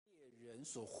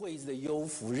所绘制的幽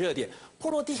浮热点。波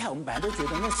罗的海，我们本来都觉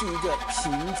得那是一个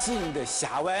平静的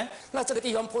峡湾。那这个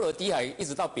地方，波罗的海一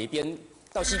直到北边、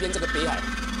到西边这个北海，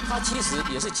它其实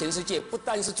也是全世界不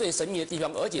但是最神秘的地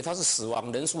方，而且它是死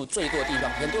亡人数最多的地方。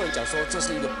很多人讲说这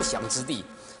是一个不祥之地，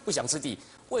不祥之地。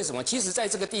为什么？其实在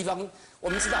这个地方，我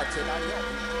们知道铁达尼号。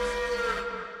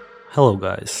Hello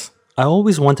guys. I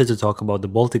always wanted to talk about the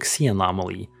Baltic Sea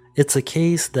Anomaly. It's a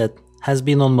case that has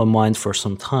been on my mind for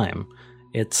some time.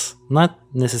 It's not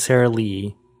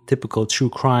necessarily typical true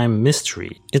crime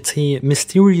mystery. It's a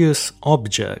mysterious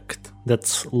object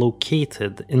that's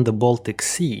located in the Baltic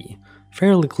Sea,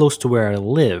 fairly close to where I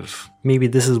live. Maybe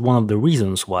this is one of the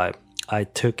reasons why I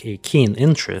took a keen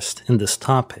interest in this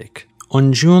topic.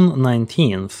 On June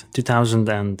 19th,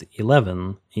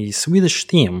 2011, a Swedish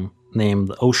team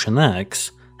named Ocean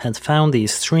X had found a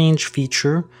strange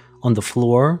feature on the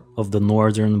floor of the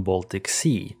northern Baltic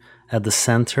Sea, at the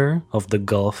center of the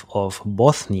Gulf of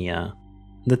Bothnia.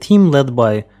 The team, led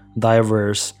by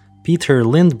divers Peter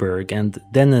Lindberg and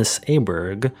Dennis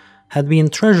Aberg, had been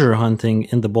treasure hunting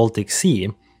in the Baltic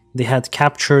Sea. They had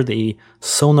captured a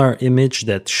sonar image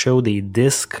that showed a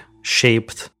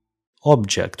disc-shaped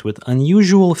object with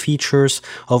unusual features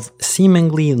of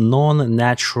seemingly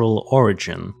non-natural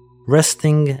origin,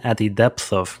 resting at a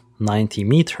depth of 90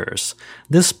 meters.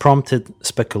 This prompted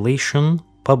speculation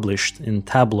published in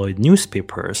tabloid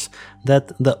newspapers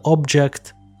that the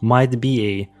object might be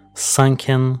a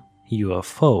sunken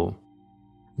UFO.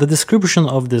 The description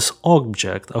of this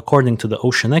object, according to the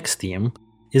Ocean X team,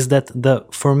 is that the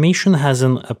formation has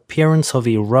an appearance of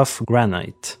a rough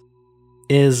granite,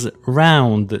 is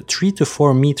round 3 to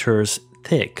 4 meters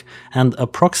thick and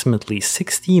approximately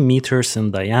 60 meters in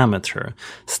diameter,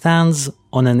 stands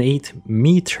on an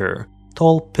 8-meter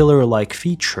tall pillar-like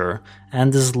feature,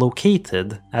 and is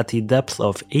located at a depth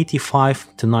of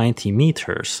 85 to 90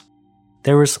 meters.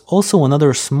 There is also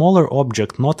another smaller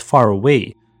object not far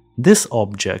away. This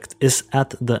object is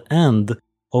at the end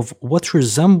of what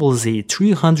resembles a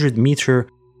 300-meter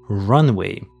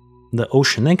runway. The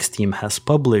Ocean X team has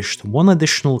published one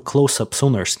additional close-up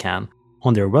sonar scan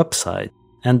on their website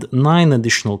and 9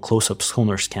 additional close-up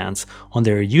sonar scans on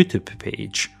their YouTube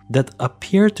page that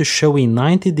appear to show a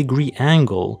 90-degree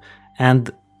angle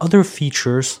and other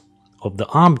features of the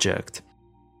object.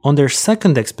 On their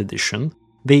second expedition,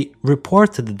 they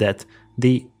reported that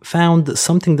they found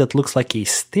something that looks like a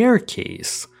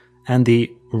staircase and a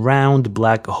round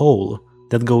black hole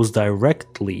that goes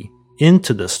directly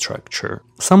into the structure.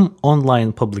 Some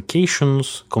online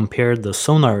publications compared the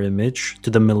sonar image to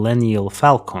the Millennial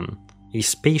Falcon, a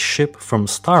spaceship from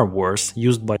Star Wars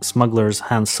used by smugglers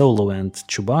Han Solo and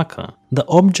Chewbacca. The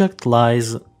object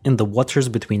lies in the waters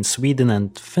between Sweden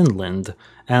and Finland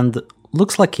and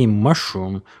looks like a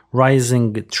mushroom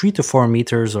rising 3 to 4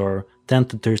 meters or 10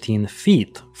 to 13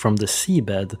 feet from the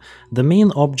seabed. The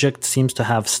main object seems to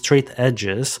have straight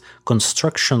edges,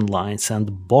 construction lines,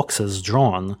 and boxes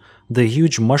drawn. The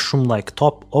huge mushroom-like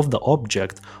top of the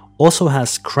object also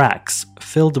has cracks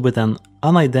filled with an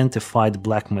unidentified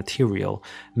black material.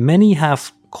 Many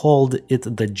have called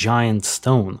it the Giant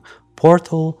Stone,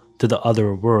 portal to the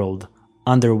other world,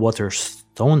 underwater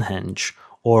Stonehenge,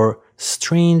 or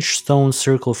strange stone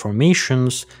circle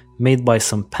formations made by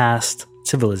some past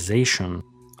civilization.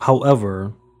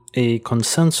 However, a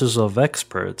consensus of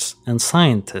experts and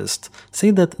scientists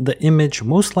say that the image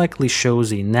most likely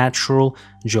shows a natural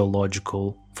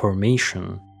geological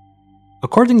formation.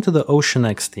 According to the Ocean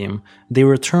X team, they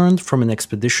returned from an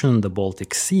expedition in the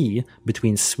Baltic Sea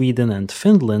between Sweden and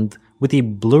Finland with a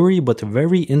blurry but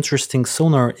very interesting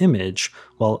sonar image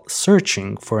while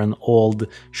searching for an old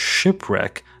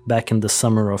shipwreck back in the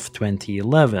summer of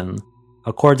 2011.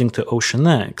 According to Ocean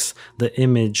X, the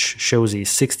image shows a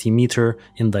 60-meter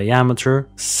in diameter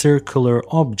circular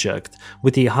object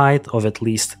with a height of at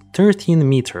least 13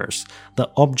 meters. The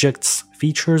object's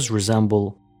features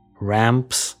resemble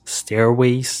ramps,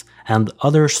 stairways, and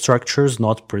other structures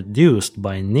not produced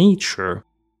by nature.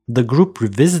 The group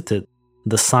revisited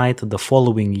the site the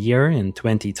following year in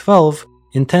 2012,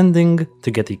 intending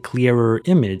to get a clearer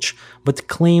image, but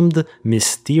claimed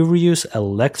mysterious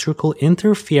electrical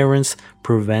interference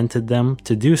prevented them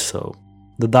to do so.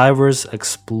 The divers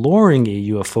exploring a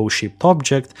UFO-shaped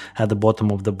object at the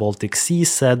bottom of the Baltic Sea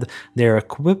said their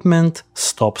equipment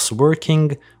stops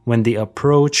working when they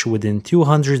approach within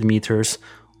 200 meters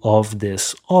of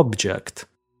this object.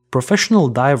 Professional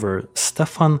diver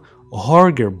Stefan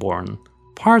Horgerborn,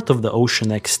 part of the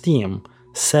Ocean X team,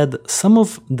 said some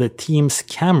of the team's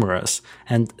cameras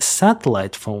and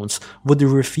satellite phones would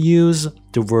refuse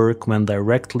to work when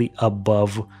directly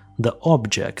above the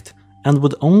object, and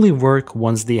would only work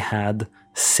once they had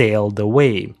sailed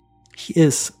away. He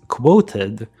is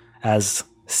quoted as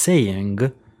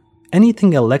saying,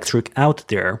 "Anything electric out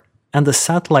there, and the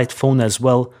satellite phone as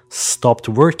well, stopped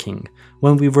working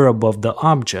when we were above the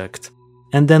object.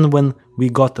 And then when we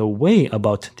got away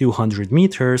about 200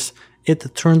 meters,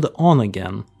 it turned on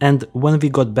again, and when we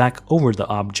got back over the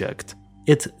object,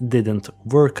 it didn't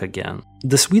work again."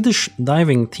 The Swedish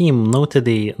diving team noted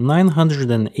a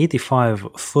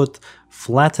 985-foot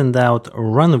flattened out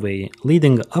runway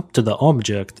leading up to the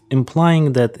object,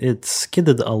 implying that it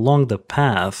skidded along the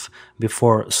path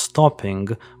before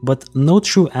stopping, but no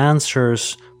true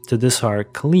answers to this are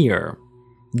clear.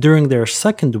 During their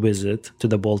second visit to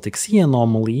the Baltic Sea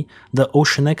Anomaly, the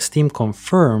OceanX team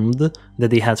confirmed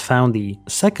that they had found the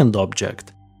second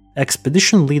object.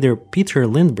 Expedition leader Peter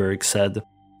Lindberg said,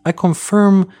 "I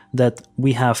confirm that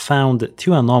we have found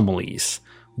two anomalies.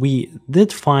 We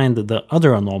did find the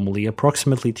other anomaly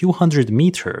approximately 200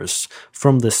 meters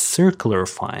from the circular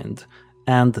find,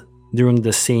 and during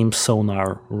the same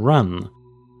sonar run."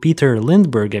 Peter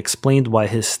Lindberg explained why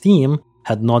his team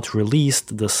had not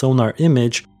released the sonar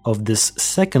image of this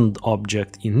second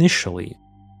object initially.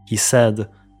 He said,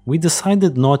 "We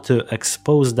decided not to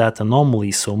expose that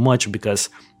anomaly so much because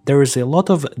there is a lot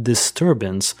of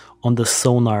disturbance on the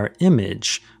sonar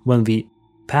image when we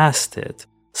passed it,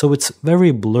 so it's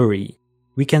very blurry.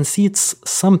 We can see it's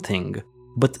something,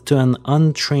 but to an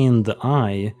untrained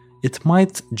eye, it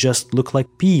might just look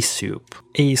like pea soup."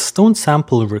 A stone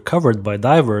sample recovered by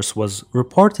divers was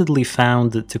reportedly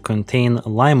found to contain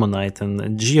limonite and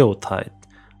geotite.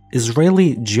 Israeli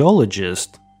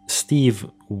geologist Steve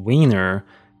Weiner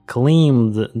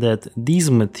claimed that these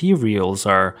materials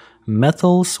are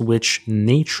metals which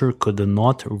nature could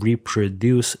not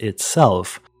reproduce itself.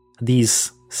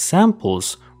 These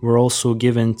samples were also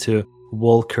given to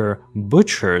Volker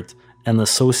Butchert, an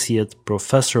associate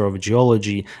professor of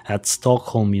geology at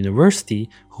Stockholm University,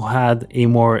 who had a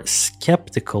more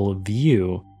skeptical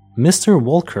view. Mr.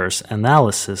 Volker's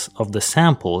analysis of the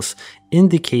samples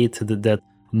indicated that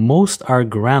most are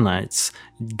granites,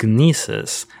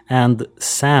 gneisses, and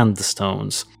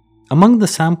sandstones. Among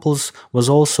the samples was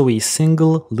also a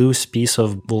single loose piece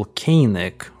of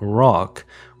volcanic rock,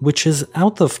 which is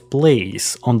out of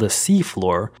place on the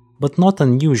seafloor, but not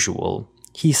unusual.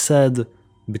 He said,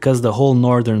 "Because the whole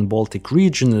northern Baltic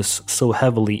region is so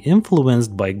heavily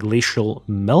influenced by glacial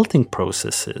melting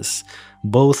processes,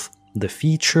 both the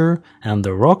feature and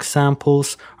the rock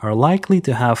samples are likely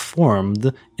to have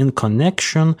formed in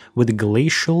connection with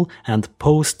glacial and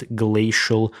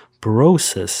post-glacial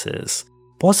processes.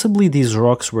 Possibly these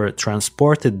rocks were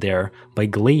transported there by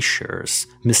glaciers,"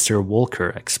 Mr. Volker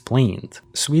explained.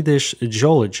 Swedish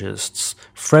geologists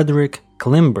Fredrik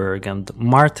Klimberg and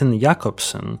Martin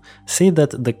Jakobsen say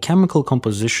that the chemical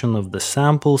composition of the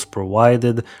samples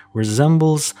provided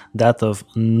resembles that of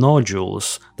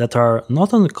nodules that are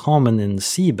not uncommon in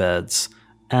seabeds,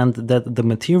 and that the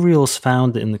materials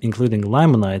found including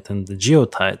limonite and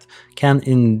geotite can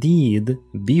indeed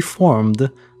be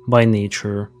formed by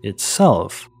nature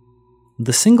itself.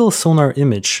 The single sonar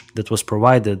image that was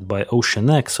provided by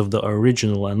OceanX of the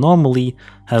original anomaly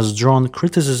has drawn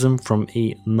criticism from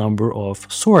a number of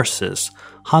sources.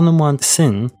 Hanumant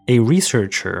Singh, a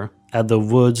researcher at the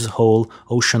Woods Hole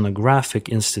Oceanographic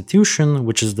Institution,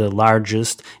 which is the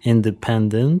largest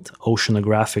independent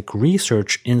oceanographic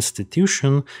research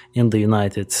institution in the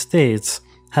United States,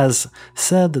 has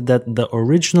said that the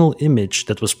original image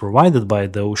that was provided by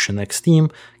the OceanX team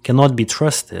cannot be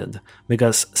trusted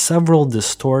because several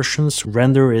distortions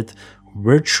render it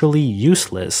virtually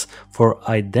useless for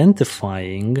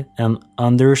identifying an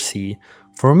undersea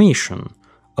formation.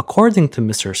 According to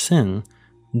Mr. Sin,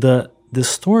 the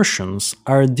distortions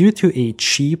are due to a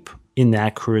cheap,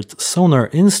 inaccurate sonar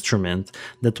instrument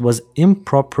that was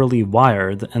improperly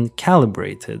wired and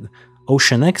calibrated.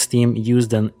 OceanX team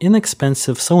used an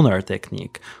inexpensive sonar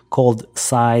technique called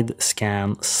side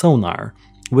scan sonar,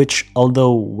 which,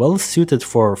 although well suited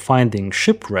for finding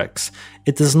shipwrecks,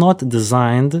 it is not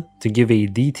designed to give a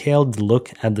detailed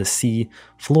look at the sea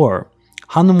floor.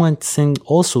 Hanumant Singh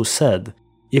also said,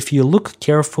 "If you look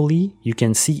carefully, you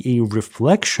can see a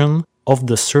reflection of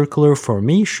the circular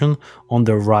formation on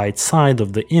the right side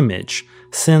of the image.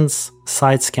 Since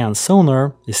side scan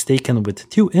sonar is taken with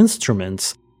two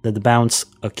instruments that bounce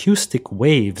acoustic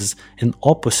waves in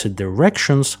opposite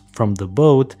directions from the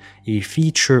boat, a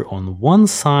feature on one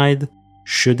side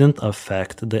shouldn't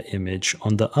affect the image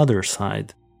on the other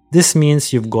side. This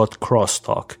means you've got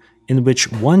crosstalk, in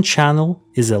which one channel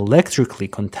is electrically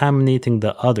contaminating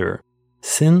the other."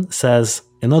 Sin says,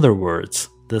 in other words,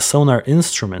 the sonar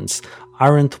instruments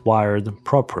aren't wired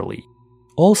properly.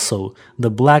 Also, the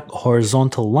black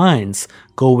horizontal lines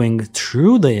going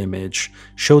through the image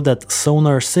show that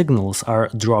sonar signals are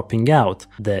dropping out.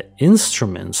 The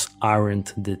instruments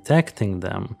aren't detecting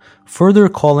them, further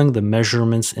calling the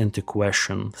measurements into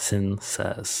question, Sin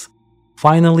says.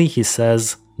 Finally, he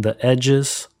says the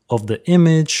edges of the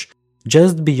image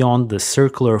just beyond the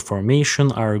circular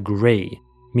formation are gray,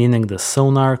 meaning the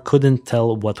sonar couldn't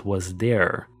tell what was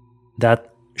there. That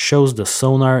shows the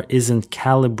sonar isn't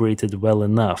calibrated well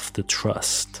enough to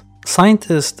trust.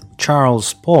 Scientist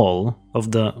Charles Paul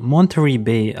of the Monterey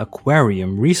Bay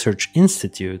Aquarium Research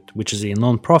Institute, which is a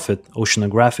non-profit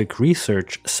oceanographic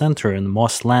research center in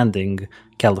Moss Landing,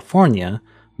 California,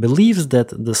 believes that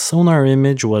the sonar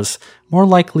image was more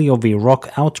likely of a rock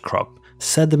outcrop,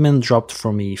 sediment dropped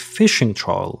from a fishing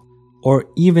trawl, or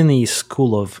even a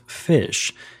school of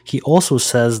fish. He also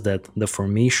says that the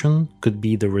formation could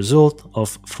be the result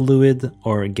of fluid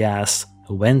or gas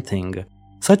venting.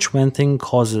 Such venting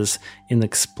causes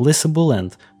inexplicable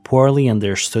and poorly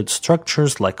understood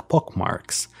structures like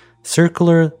pockmarks,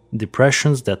 circular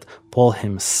depressions that Paul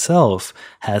himself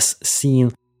has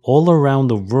seen all around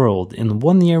the world. In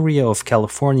one area of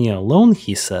California alone,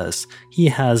 he says, he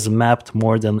has mapped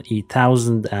more than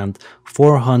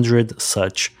 1,400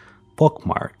 such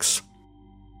pockmarks.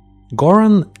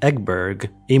 Goran Egberg,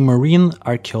 a marine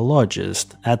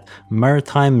archaeologist at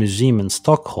Maritime Museum in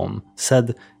Stockholm,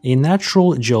 said a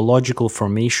natural geological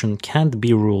formation can't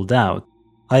be ruled out.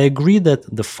 I agree that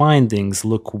the findings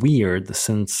look weird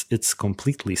since it's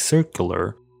completely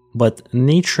circular, but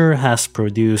nature has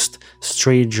produced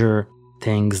stranger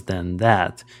things than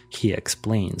that, he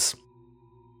explains.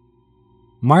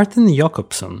 Martin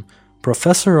Jakobsen,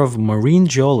 professor of marine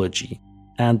geology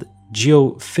and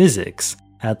geophysics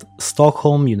at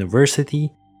Stockholm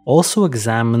University, also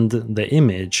examined the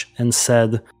image and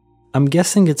said, I'm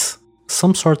guessing it's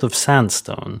some sort of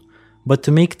sandstone, but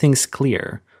to make things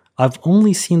clear, I've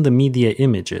only seen the media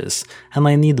images and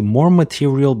I need more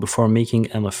material before making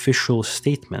an official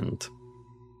statement.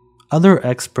 Other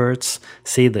experts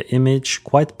say the image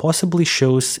quite possibly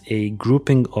shows a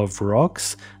grouping of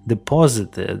rocks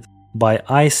deposited by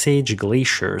Ice Age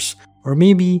glaciers, or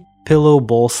maybe pillow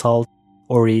basalt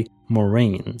or a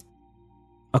moraine.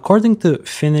 According to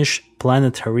Finnish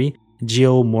planetary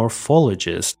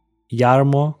geomorphologist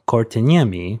Jarmo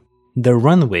Korteniemi, the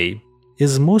runway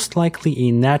is most likely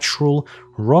a natural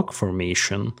rock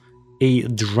formation, a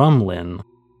drumlin,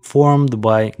 formed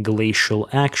by glacial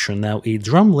action. Now, a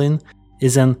drumlin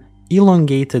is an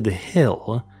elongated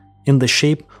hill in the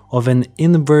shape of an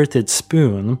inverted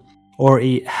spoon or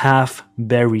a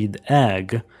half-buried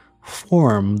egg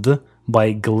formed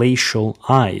by glacial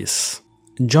ice.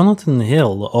 Jonathan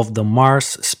Hill of the Mars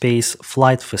Space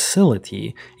Flight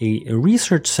Facility, a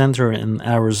research center in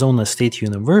Arizona State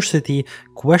University,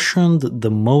 questioned the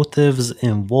motives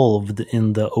involved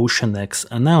in the OceanX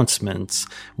announcements,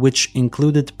 which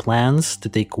included plans to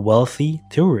take wealthy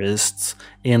tourists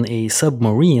in a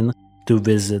submarine to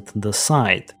visit the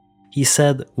site. He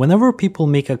said, whenever people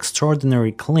make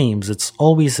extraordinary claims, it's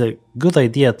always a good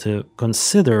idea to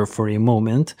consider for a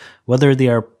moment whether they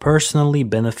are personally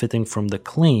benefiting from the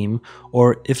claim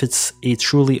or if it's a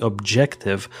truly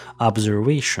objective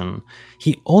observation.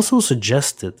 He also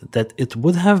suggested that it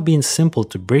would have been simple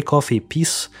to break off a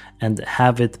piece and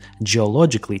have it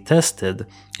geologically tested,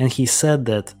 and he said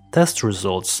that test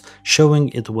results showing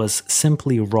it was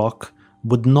simply rock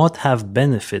would not have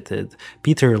benefited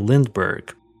Peter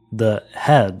Lindbergh, the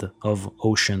head of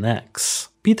OceanX.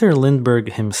 Peter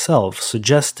Lindbergh himself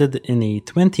suggested in a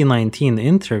 2019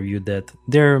 interview that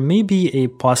there may be a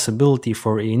possibility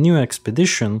for a new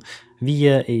expedition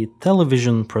via a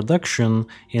television production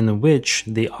in which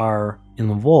they are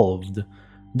involved.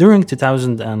 During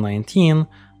 2019,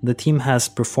 the team has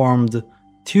performed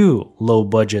 2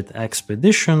 low-budget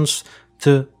expeditions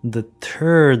to the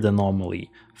third anomaly,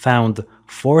 found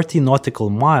 40 nautical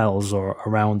miles or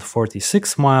around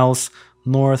 46 miles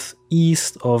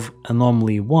northeast of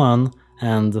Anomaly 1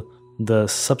 and the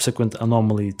subsequent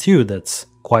Anomaly 2 that's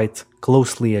quite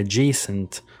closely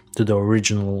adjacent to the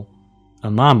original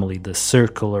anomaly, the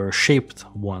circular-shaped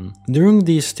one. During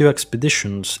these 2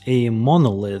 expeditions, a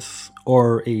monolith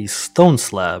or a stone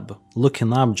slab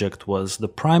looking object was the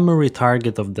primary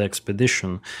target of the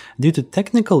expedition. Due to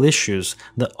technical issues,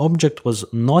 the object was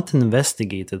not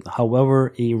investigated.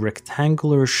 However, a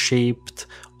rectangular-shaped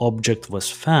object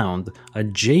was found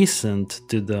adjacent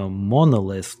to the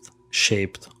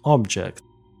monolith-shaped object.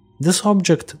 This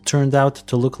object turned out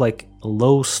to look like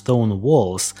low stone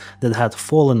walls that had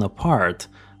fallen apart.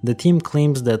 The team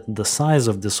claims that the size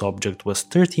of this object was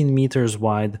 13 meters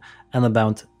wide and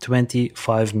about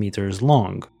 25 meters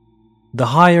long. The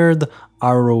hired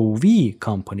ROV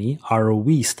company,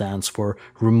 ROV stands for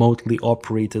Remotely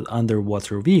Operated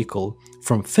Underwater Vehicle,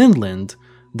 from Finland,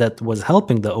 that was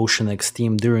helping the OceanX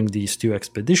team during these two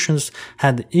expeditions,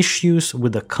 had issues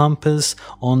with the compass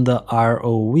on the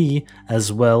ROV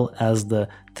as well as the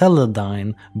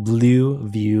Teledyne Blue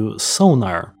View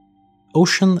sonar.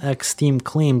 OceanX team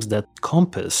claims that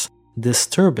compass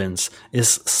disturbance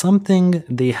is something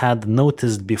they had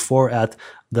noticed before at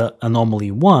the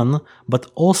Anomaly 1,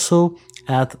 but also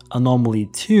at Anomaly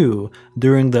 2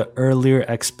 during the earlier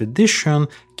expedition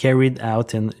carried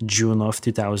out in June of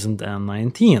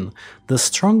 2019. The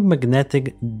strong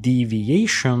magnetic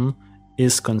deviation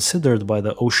is considered by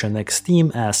the OceanX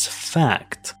team as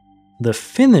fact. The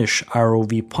Finnish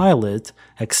ROV pilot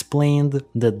explained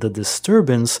that the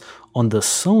disturbance on the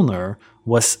sonar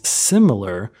was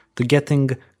similar to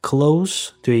getting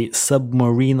close to a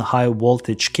submarine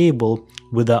high-voltage cable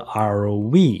with a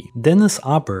ROV. Dennis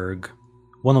Aberg,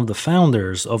 one of the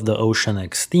founders of the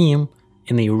OceanX team,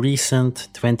 in a recent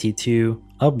 22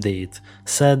 update,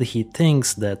 said he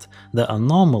thinks that the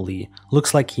anomaly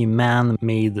looks like a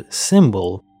man-made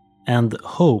symbol and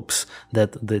hopes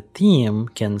that the team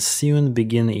can soon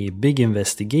begin a big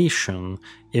investigation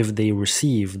if they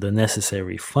receive the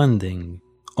necessary funding.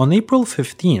 On April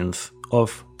 15th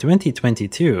of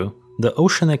 2022, the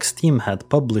OceanX team had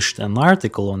published an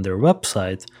article on their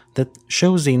website that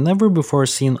shows a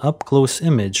never-before-seen up-close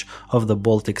image of the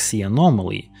Baltic Sea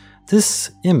Anomaly.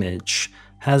 This image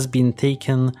has been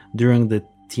taken during the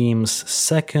team's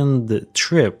second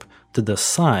trip to the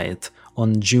site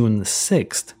on June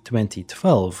 6,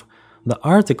 2012. The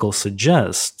article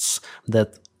suggests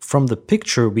that from the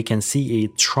picture we can see a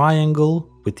triangle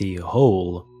with a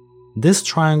hole. This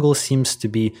triangle seems to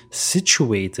be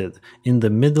situated in the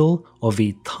middle of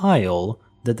a tile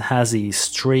that has a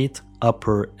straight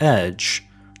upper edge.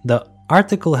 The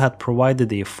article had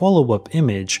provided a follow-up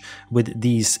image with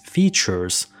these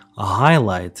features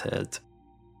highlighted.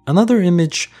 Another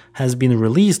image has been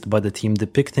released by the team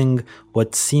depicting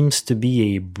what seems to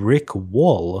be a brick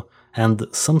wall and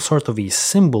some sort of a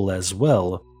symbol as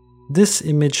well. This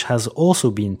image has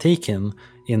also been taken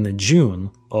in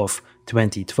June of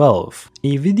 2012.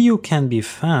 A video can be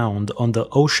found on the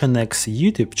OceanX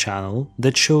YouTube channel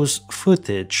that shows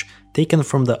footage taken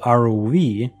from the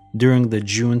ROV during the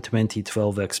June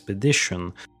 2012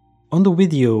 expedition. On the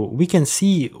video, we can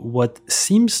see what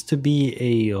seems to be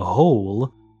a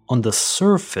hole on the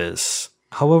surface.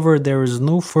 However, there is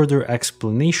no further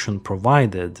explanation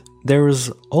provided. There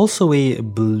is also a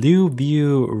Blue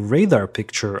View radar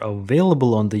picture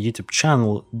available on the YouTube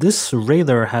channel. This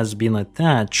radar has been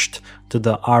attached to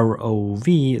the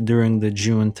ROV during the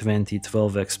June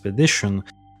 2012 expedition.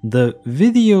 The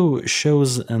video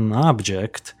shows an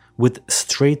object with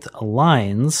straight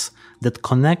lines that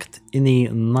connect in a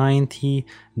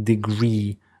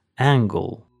 90-degree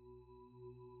angle.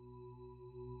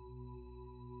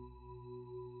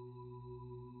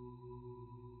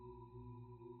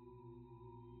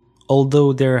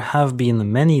 Although there have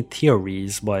been many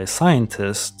theories by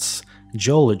scientists,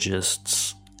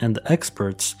 geologists, and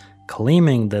experts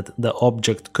claiming that the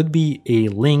object could be a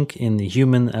link in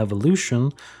human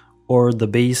evolution, or the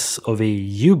base of a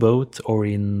U-boat or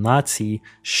a Nazi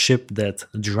ship that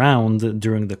drowned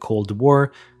during the Cold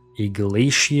War, a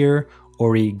glacier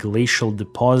or a glacial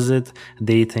deposit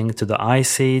dating to the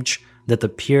Ice Age that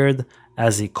appeared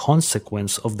as a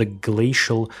consequence of the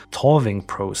glacial thawing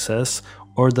process,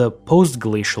 or the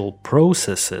post-glacial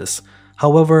processes.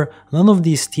 However, none of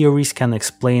these theories can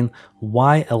explain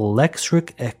why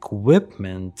electric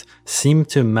equipment seemed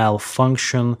to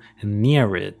malfunction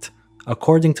near it.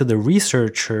 According to the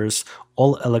researchers,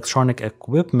 all electronic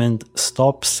equipment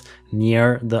stops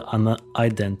near the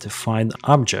unidentified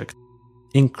object.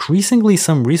 Increasingly,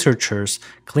 some researchers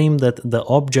claim that the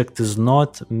object is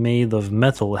not made of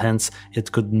metal, hence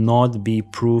it could not be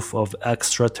proof of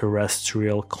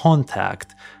extraterrestrial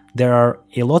contact. There are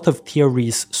a lot of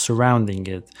theories surrounding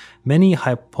it. Many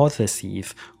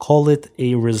hypotheses call it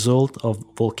a result of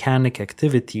volcanic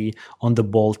activity on the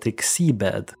Baltic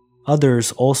seabed.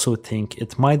 Others also think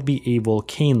it might be a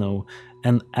volcano,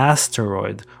 an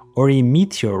asteroid, or a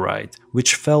meteorite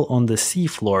which fell on the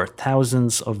seafloor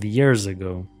thousands of years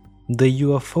ago. The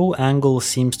UFO angle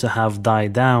seems to have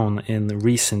died down in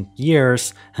recent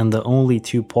years, and the only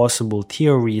two possible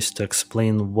theories to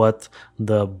explain what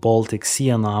the Baltic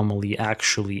Sea Anomaly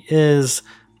actually is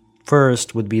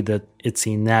first would be that it's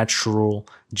a natural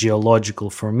geological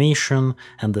formation,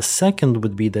 and the second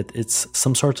would be that it's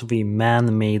some sort of a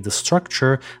man-made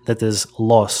structure that is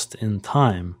lost in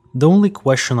time. The only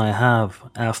question I have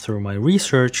after my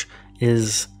research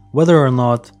is whether or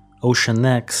not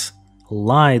OceanX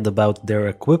lied about their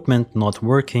equipment not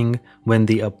working when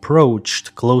they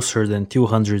approached closer than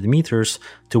 200 meters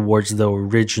towards the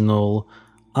original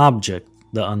object,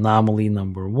 the anomaly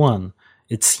number 1.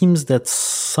 It seems that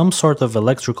some sort of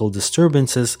electrical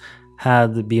disturbances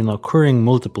had been occurring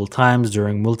multiple times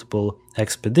during multiple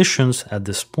expeditions at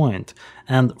this point,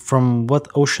 and from what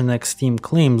OceanX team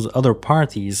claims, other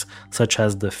parties, such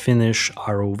as the Finnish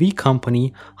ROV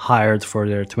company hired for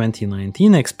their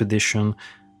 2019 expedition,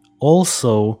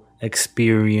 also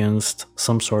experienced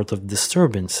some sort of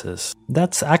disturbances.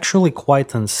 That's actually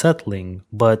quite unsettling,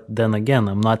 but then again,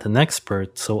 I'm not an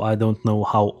expert, so I don't know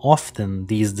how often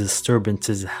these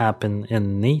disturbances happen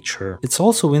in nature. It's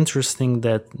also interesting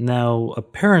that now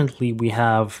apparently we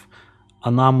have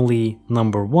anomaly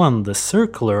number 1, the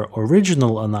circular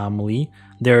original anomaly.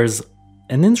 There's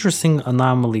an interesting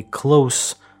anomaly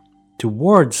close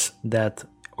towards that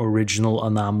original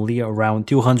anomaly, around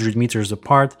 200 meters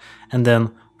apart, and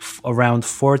then around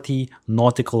 40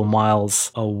 nautical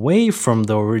miles away from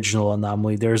the original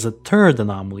anomaly, there's a third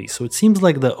anomaly. So it seems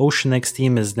like the OceanX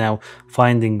team is now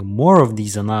finding more of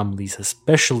these anomalies,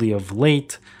 especially of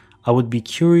late. I would be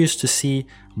curious to see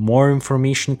more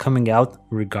information coming out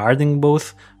regarding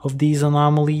both of these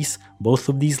anomalies, both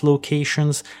of these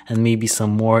locations, and maybe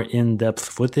some more in-depth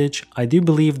footage. I do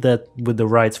believe that with the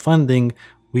right funding,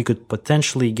 we could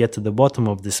potentially get to the bottom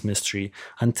of this mystery.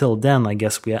 Until then, I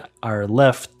guess we are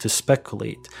left to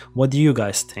speculate. What do you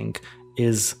guys think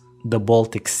is the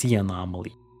Baltic Sea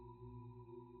Anomaly?